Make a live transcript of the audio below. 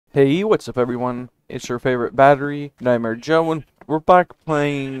Hey, what's up everyone? It's your favorite battery, Nightmare Joe, and we're back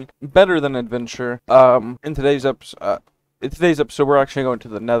playing Better Than Adventure. In today's episode, we're actually going to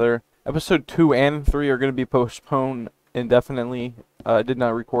the Nether. Episode 2 and 3 are going to be postponed indefinitely. I did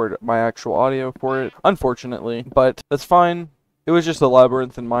not record my actual audio for it, unfortunately, but that's fine. It was just a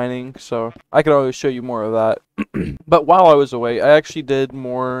labyrinth and mining, so I could always show you more of that. But while I was away, I actually did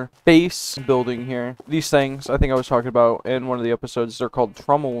more base building here. These things, I think I was talking about in one of the episodes, they're called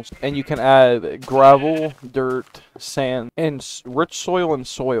trummels. And you can add gravel, dirt, sand, and rich soil and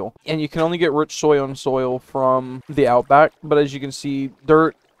soil. And you can only get rich soil and soil from the outback. But as you can see,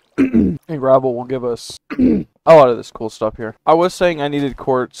 dirt and gravel will give us a lot of this cool stuff here. I was saying I needed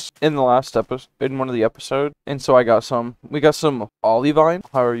quartz in the last episode, in one of the episodes, and so I got some. We got some olivine,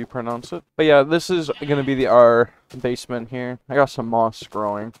 however you pronounce it. But yeah, this is gonna be our basement here. I got some moss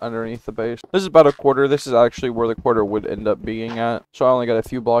growing underneath the base. This is about a quarter. This is actually where the quarter would end up being at. So I only got a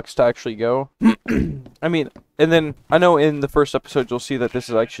few blocks to actually go. I mean, and then I know in the first episode you'll see that this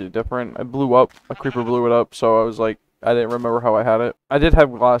is actually different. I blew up. A creeper blew it up, so I was like, I didn't remember how I had it. I did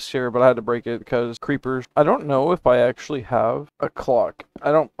have glass here, but I had to break it because creepers. I don't know if I actually have a clock.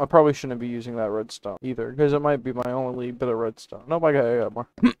 I probably shouldn't be using that redstone either, because it might be my only bit of redstone. Nope, I got more.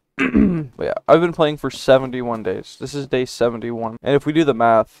 But yeah, I've been playing for 71 days. This is day 71. And if we do the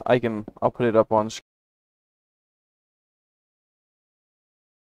math, I'll put it up on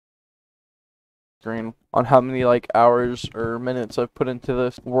screen on how many like hours or minutes I've put into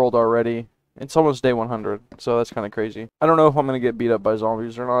this world already. It's almost day 100, so that's kind of crazy. I don't know if I'm going to get beat up by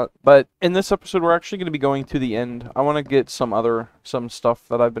zombies or not, but in this episode, we're actually going to be going to the end. I want to get some stuff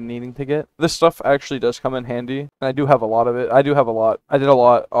that I've been needing to get. This stuff actually does come in handy, and I do have a lot of it. I did a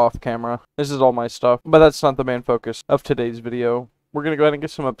lot off camera. This is all my stuff, but that's not the main focus of today's video. We're going to go ahead and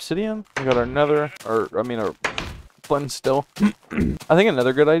get some obsidian. We got our nether, our flint still. I think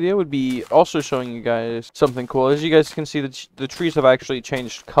another good idea would be also showing you guys something cool. As you guys can see, the trees have actually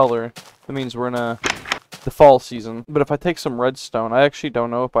changed color. That means we're in the fall season. But if I take some redstone, I actually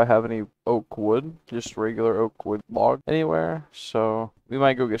don't know if I have any oak wood, just regular oak wood log anywhere. So we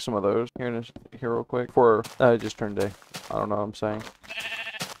might go get some of those here real quick before it just turned day. I don't know what I'm saying.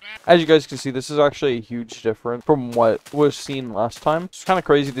 As you guys can see, this is actually a huge difference from what was seen last time. It's kind of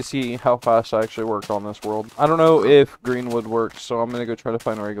crazy to see how fast I actually worked on this world. I don't know if greenwood works, so I'm going to go try to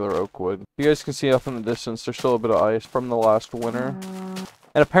find regular oak wood. You guys can see up in the distance, there's still a bit of ice from the last winter.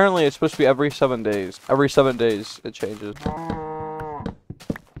 And apparently it's supposed to be every 7 days. Every 7 days it changes.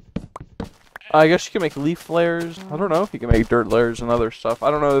 I guess you can make leaf layers. I don't know if you can make dirt layers and other stuff.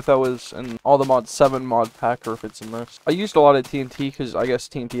 I don't know if that was in all the mod 7 mod pack or if it's in this. I used a lot of TNT because I guess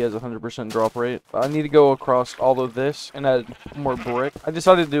TNT has 100% drop rate. I need to go across all of this and add more brick. I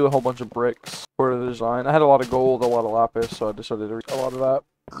decided to do a whole bunch of bricks for the design. I had a lot of gold, a lot of lapis, so I decided to do a lot of that.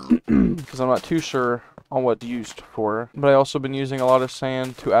 Because I'm not too sure on what used for, but I also been using a lot of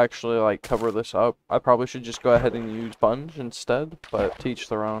sand to actually like cover this up. I probably should just go ahead and use sponge instead, but to each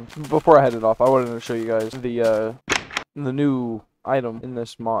their own. Before I headed off, I wanted to show you guys the new item in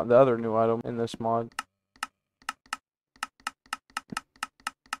this mod, the other new item in this mod.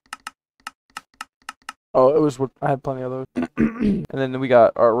 Oh, it was what I had plenty of those. And then we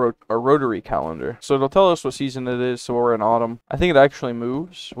got our rotary calendar. So it'll tell us what season it is, so we're in autumn. I think it actually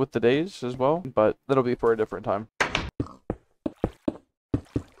moves with the days as well, but that'll be for a different time.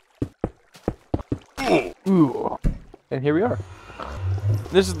 Ooh. And here we are.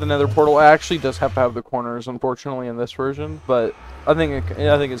 This is the nether portal. It actually does have to have the corners, unfortunately, in this version, but I think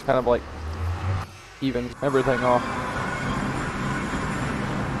it's kind of like even everything off.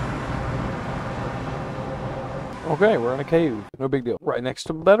 Okay, we're in a cave. No big deal. Right next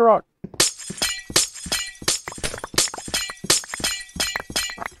to bedrock.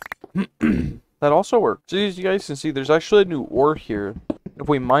 That also works. So as you guys can see, there's actually a new ore here. If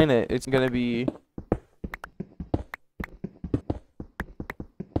we mine it, it's going to be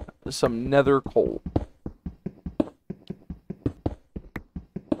some nether coal.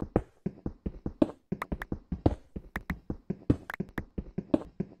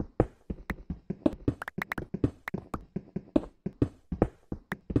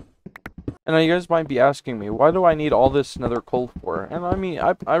 And now you guys might be asking me, why do I need all this nether coal for? And I mean,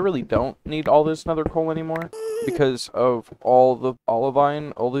 I really don't need all this nether coal anymore because of all the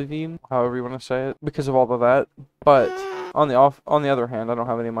olivine, however you want to say it, because of all of that. But on the other hand, I don't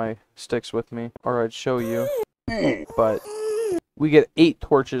have any of my sticks with me, or I'd show you. But we get 8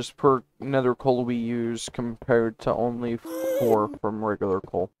 torches per nether coal we use compared to only 4 from regular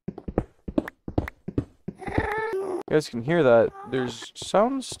coal. You guys can hear that. There's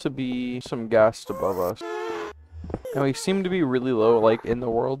sounds to be some ghast above us. And we seem to be really low, like, in the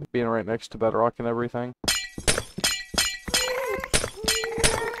world, being right next to bedrock and everything.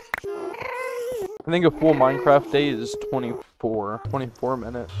 I think a full Minecraft day is 24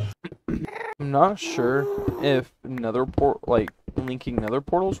 minutes. I'm not sure if linking nether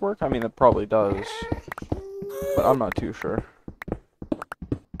portals work. I mean, it probably does, but I'm not too sure.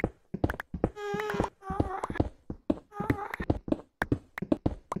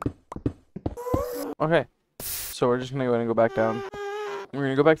 Okay, so we're just gonna go ahead and go back down. We're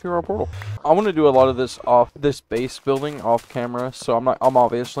gonna go back through our portal. I want to do a lot of this off this base building off camera, so I'm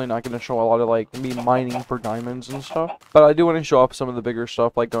obviously not gonna show a lot of like me mining for diamonds and stuff. But I do want to show off some of the bigger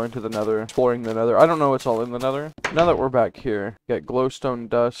stuff, like going to the nether, exploring the nether. I don't know what's all in the nether. Now that we're back here, get glowstone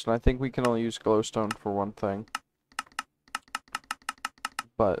dust, and I think we can only use glowstone for one thing.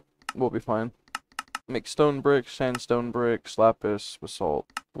 But we'll be fine. Make stone bricks, sandstone bricks, lapis, basalt,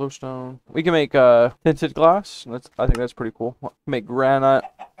 glowstone. We can make tinted glass. I think that's pretty cool. Make granite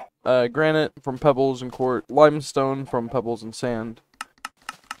from pebbles and quartz, limestone from pebbles and sand.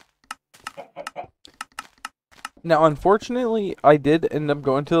 Now, unfortunately, I did end up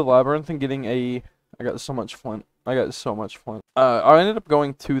going to the labyrinth and getting I got so much flint. I ended up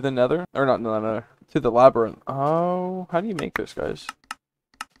going to the nether, or not the nether, to the labyrinth. Oh, how do you make this, guys?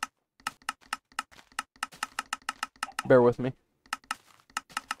 Bear with me.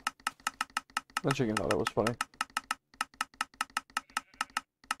 The chicken thought it was funny.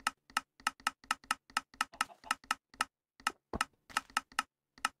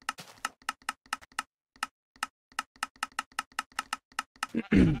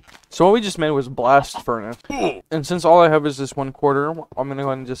 So what we just made was blast furnace. And since all I have is this 1/4, I'm gonna go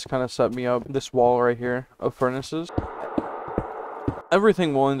ahead and just kind of set me up this wall right here of furnaces.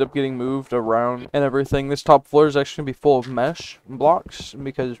 Everything will end up getting moved around and everything. This top floor is actually going to be full of mesh blocks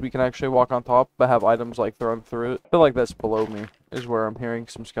because we can actually walk on top but have items like thrown through it. I feel like that's below me is where I'm hearing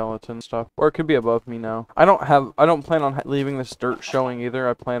some skeleton stuff. Or it could be above me now. I don't plan on leaving this dirt showing either.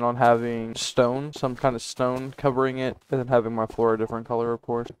 I plan on having stone, some kind of stone covering it, and then having my floor a different color, of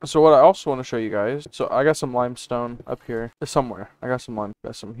course. So what I also want to show you guys, so I got some limestone up here somewhere. I got some lime,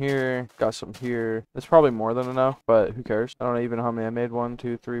 got some here, got some here. It's probably more than enough, but who cares? I don't even know how many I made. 1,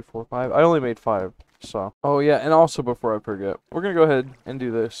 2, 3, 4, 5. I only made 5. So, oh yeah, and also before I forget, we're gonna go ahead and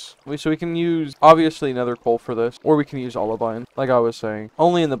do this. So we can use, obviously, nether coal for this, or we can use olivine, like I was saying.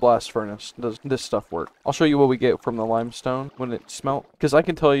 Only in the blast furnace does this stuff work. I'll show you what we get from the limestone when it smelt, because I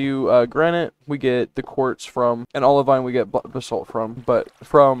can tell you, granite, we get the quartz from, and olivine we get basalt from, but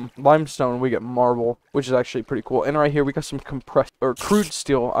from limestone we get marble, which is actually pretty cool. And right here we got some compressed, or crude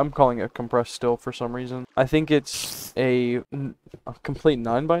steel. I'm calling it compressed steel for some reason. I think it's a complete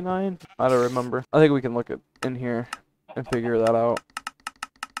 9x9. I don't remember. I think we can look at in here and figure that out.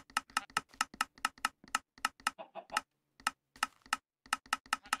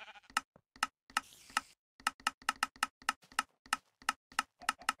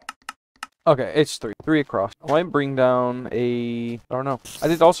 Okay, it's 3 across. I might bring down I don't know. I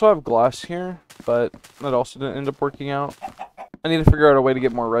did also have glass here, but that also didn't end up working out. I need to figure out a way to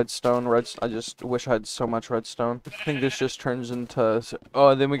get more redstone. I just wish I had so much redstone. I think this just turns into...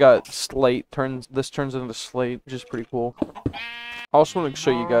 Oh, then we got slate. This turns into slate, which is pretty cool. I also want to show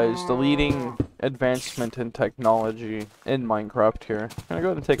you guys the leading advancement in technology in Minecraft here. I'm gonna go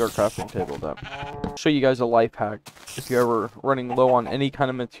ahead and take our crafting table down. Show you guys a life hack if you're ever running low on any kind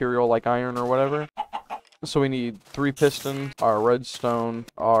of material like iron or whatever. So we need 3 pistons, our redstone,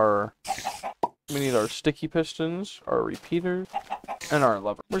 we need our sticky pistons, our repeaters, and our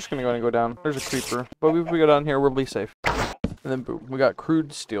lever. We're just gonna go ahead and go down. There's a creeper, but if we go down here, we'll be safe. And then boom, we got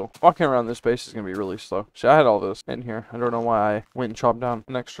crude steel. Walking around this base is gonna be really slow. See, I had all this in here. I don't know why I went and chopped down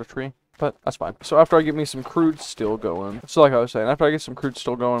an extra tree, but that's fine. So after I get me some crude steel going, so like I was saying, after I get some crude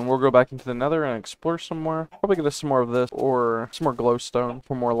steel going, we'll go back into the nether and explore some more. Probably get us some more of this, or some more glowstone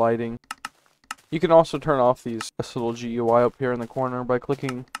for more lighting. You can also turn off this little GUI up here in the corner by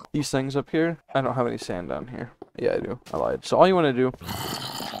clicking these things up here. I don't have any sand down here. Yeah, I do. I lied. So all you want to do...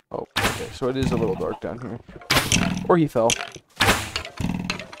 Oh, okay. So it is a little dark down here. Or he fell.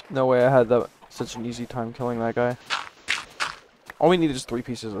 No way I had such an easy time killing that guy. All we need is 3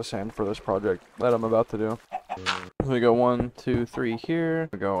 pieces of sand for this project that I'm about to do. So we go 1, 2, 3 here.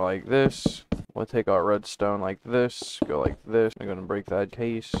 We go like this. We'll take our redstone like this, go like this. I'm gonna break that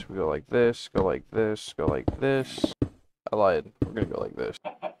case. We go like this, go like this, go like this. I lied. We're gonna go like this.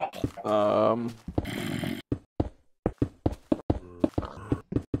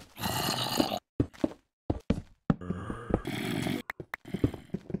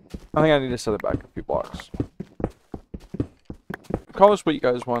 I think I need to set it back a few blocks. Call this what you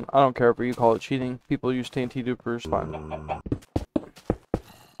guys want. I don't care if you call it cheating. People use TNT dupers, fine.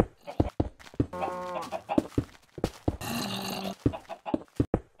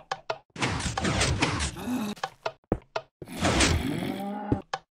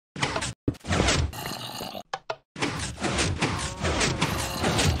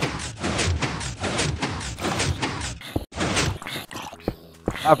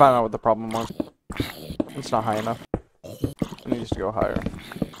 I found out what the problem was. It's not high enough. It needs to go higher.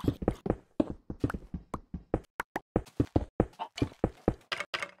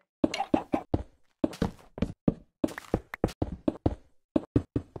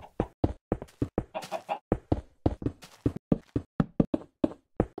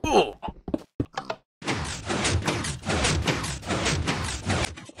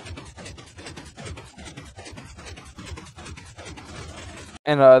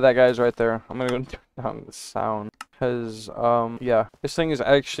 And that guy's right there. I'm gonna go turn down the sound. Because, yeah, this thing is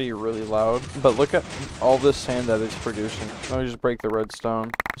actually really loud. But look at all this sand that it's producing. Let me just break the redstone.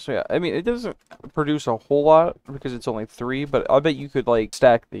 So yeah, I mean, it doesn't produce a whole lot because it's only 3, but I bet you could, like,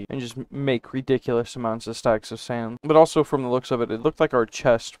 stack these and just make ridiculous amounts of stacks of sand. But also, from the looks of it, it looked like our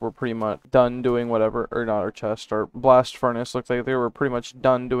chests were pretty much done doing whatever. Or not our chest, our blast furnace looked like they were pretty much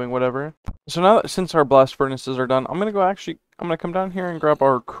done doing whatever. So now that, since our blast furnaces are done, I'm gonna come down here and grab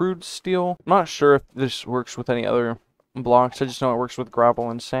our crude steel. I'm not sure if this works with any other blocks. I just know it works with gravel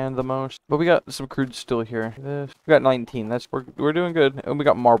and sand the most. But we got some crude steel here. We got 19. We're doing good. And we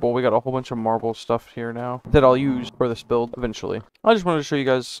got marble. We got a whole bunch of marble stuff here now that I'll use for this build eventually. I just wanted to show you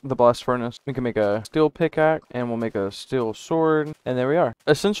guys the blast furnace. We can make a steel pickaxe and we'll make a steel sword. And there we are.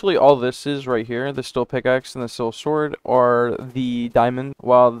 Essentially all this is right here, the steel pickaxe and the steel sword, are the diamond,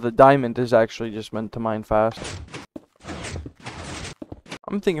 while the diamond is actually just meant to mine fast.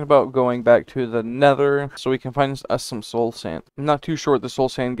 I'm thinking about going back to the nether so we can find us some soul sand. I'm not too sure what the soul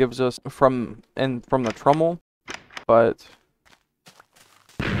sand gives us from the trommel, but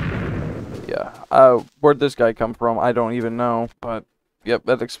yeah. Where'd this guy come from? I don't even know, but yep,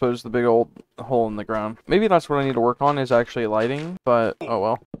 that exposed the big old hole in the ground. Maybe that's what I need to work on, is actually lighting, but oh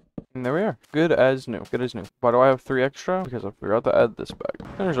well. And there we are. Good as new. Good as new. Why do I have 3 extra? Because I forgot to add this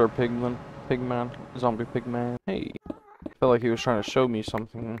back. There's our pigman. Zombie pigman. Hey. I felt like he was trying to show me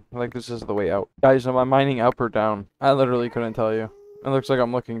something. Like this is the way out. Guys, am I mining up or down? I literally couldn't tell you. It looks like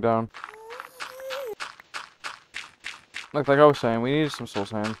I'm looking down. Like I was saying, we needed some soul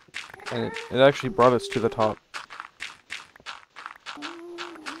sand. And it actually brought us to the top.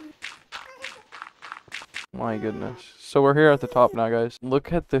 My goodness. So we're here at the top now, guys.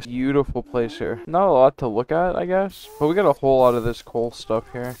 Look at this beautiful place here. Not a lot to look at, I guess, but we got a whole lot of this coal stuff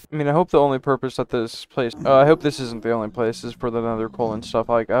here. I mean, I hope the only purpose that this place... I hope this isn't the only place. This is for the nether coal and stuff.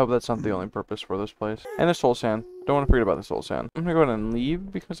 Like, I hope that's not the only purpose for this place. And the soul sand. Don't want to forget about the soul sand. I'm gonna go ahead and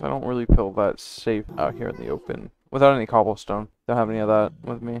leave because I don't really feel that safe out here in the open. Without any cobblestone. Don't have any of that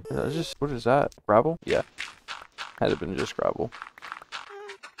with me. What is that? Gravel? Yeah. Had it been just gravel.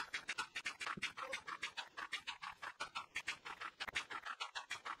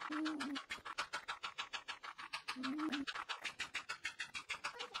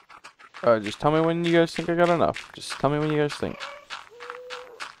 Just tell me when you guys think I got enough. Just tell me when you guys think.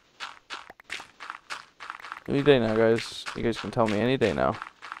 Any day now, guys. You guys can tell me any day now.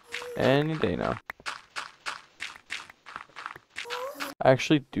 Any day now. I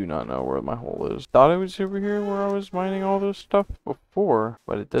actually do not know where my hole is. Thought it was over here where I was mining all this stuff before,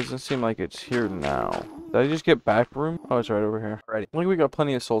 but it doesn't seem like it's here now. Did I just get back room? Oh, it's right over here. Alrighty. Look, we got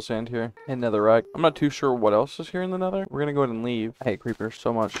plenty of soul sand here and netherrack. I'm not too sure what else is here in the nether. We're gonna go ahead and leave. I hate creepers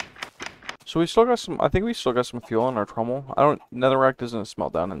so much. So we still got some, I think we still got some fuel in our trommel. Netherrack doesn't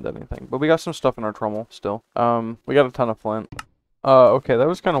smelt down into anything, but we got some stuff in our trommel still. We got a ton of flint. Okay, that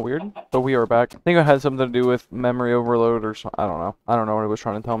was kind of weird, but we are back. I think it had something to do with memory overload or something. I don't know. I don't know what it was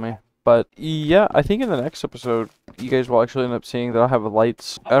trying to tell me. But yeah, I think in the next episode, you guys will actually end up seeing that I'll have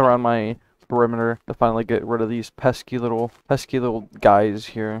lights around my perimeter to finally get rid of these pesky little guys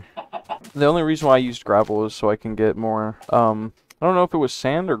here. The only reason why I used gravel is so I can get more, I don't know if it was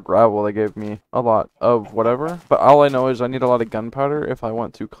sand or gravel that gave me a lot of whatever, but all I know is I need a lot of gunpowder if I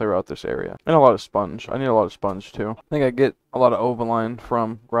want to clear out this area. And a lot of sponge. I need a lot of sponge too. I think I get a lot of overline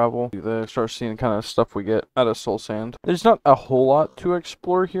from gravel. Start seeing kind of stuff we get out of soul sand. There's not a whole lot to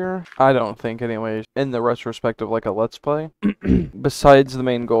explore here. I don't think anyways, in the retrospect of like a let's play. Besides the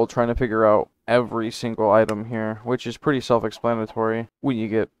main goal, trying to figure out every single item here, which is pretty self-explanatory when you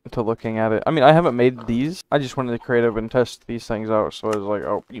get to looking at it. I mean, I haven't made these. I just wanted to creative and test these things out, so I was like,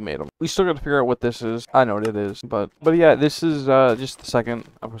 oh, you made them. We still got to figure out what this is. I know what it is, but yeah, this is just the second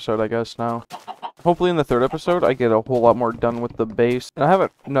episode, I guess, now. hopefully in the third episode, I get a whole lot more done with the base. And I'm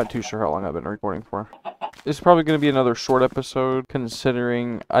not too sure how long I've been recording for. It's probably going to be another short episode,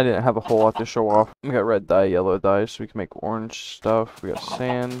 considering I didn't have a whole lot to show off. We got red dye, yellow dye, so we can make orange stuff. We got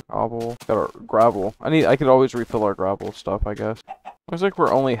sand, gravel, got our gravel. I could always refill our gravel stuff, I guess. Looks like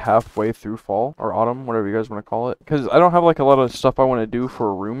we're only halfway through fall, or autumn, whatever you guys want to call it. Because I don't have like a lot of stuff I want to do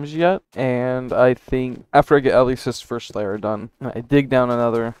for rooms yet. And I think after I get at least this first layer done, I dig down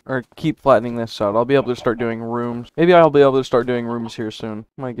another, or keep flattening this out, I'll be able to start doing rooms. Maybe I'll be able to start doing rooms here soon.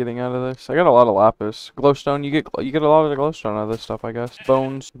 What am I getting out of this? I got a lot of lapis. Glowstone, you get a lot of the glowstone out of this stuff, I guess.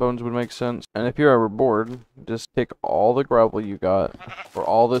 Bones would make sense. And if you're ever bored, just take all the gravel you got, or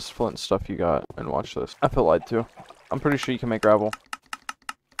all this flint stuff you got, and watch this. I feel lied to. I'm pretty sure you can make gravel.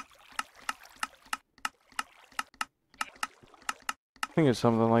 I think it's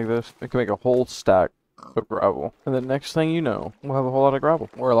something like this. It can make a whole stack of gravel. And the next thing you know, we'll have a whole lot of gravel.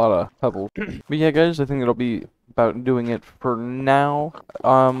 Or a lot of pebbles. But yeah, guys, I think it'll be about doing it for now.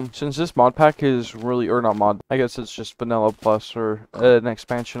 Since this mod pack is really, or not mod, I guess it's just vanilla plus, or an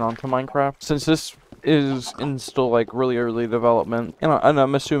expansion onto Minecraft. Since this is in still like really early development, and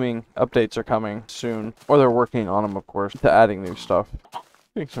I'm assuming updates are coming soon. Or they're working on them, of course, to adding new stuff.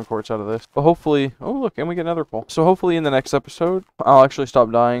 Getting some quartz out of this. But hopefully... Oh, look, and we get another coal. So hopefully in the next episode, I'll actually stop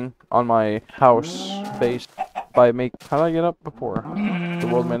dying on my house base by How did I get up before? The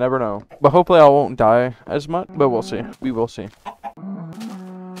world may never know. But hopefully I won't die as much. But we'll see. We will see.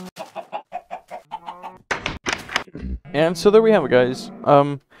 And so there we have it, guys.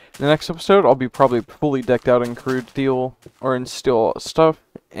 In the next episode, I'll be probably fully decked out in crude steel, or in steel stuff.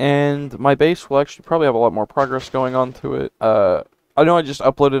 And my base will actually probably have a lot more progress going on to it. I know I just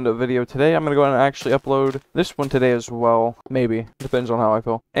uploaded a video today. I'm going to go ahead and actually upload this one today as well. Maybe. Depends on how I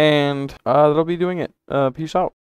feel. And that'll be doing it. Peace out.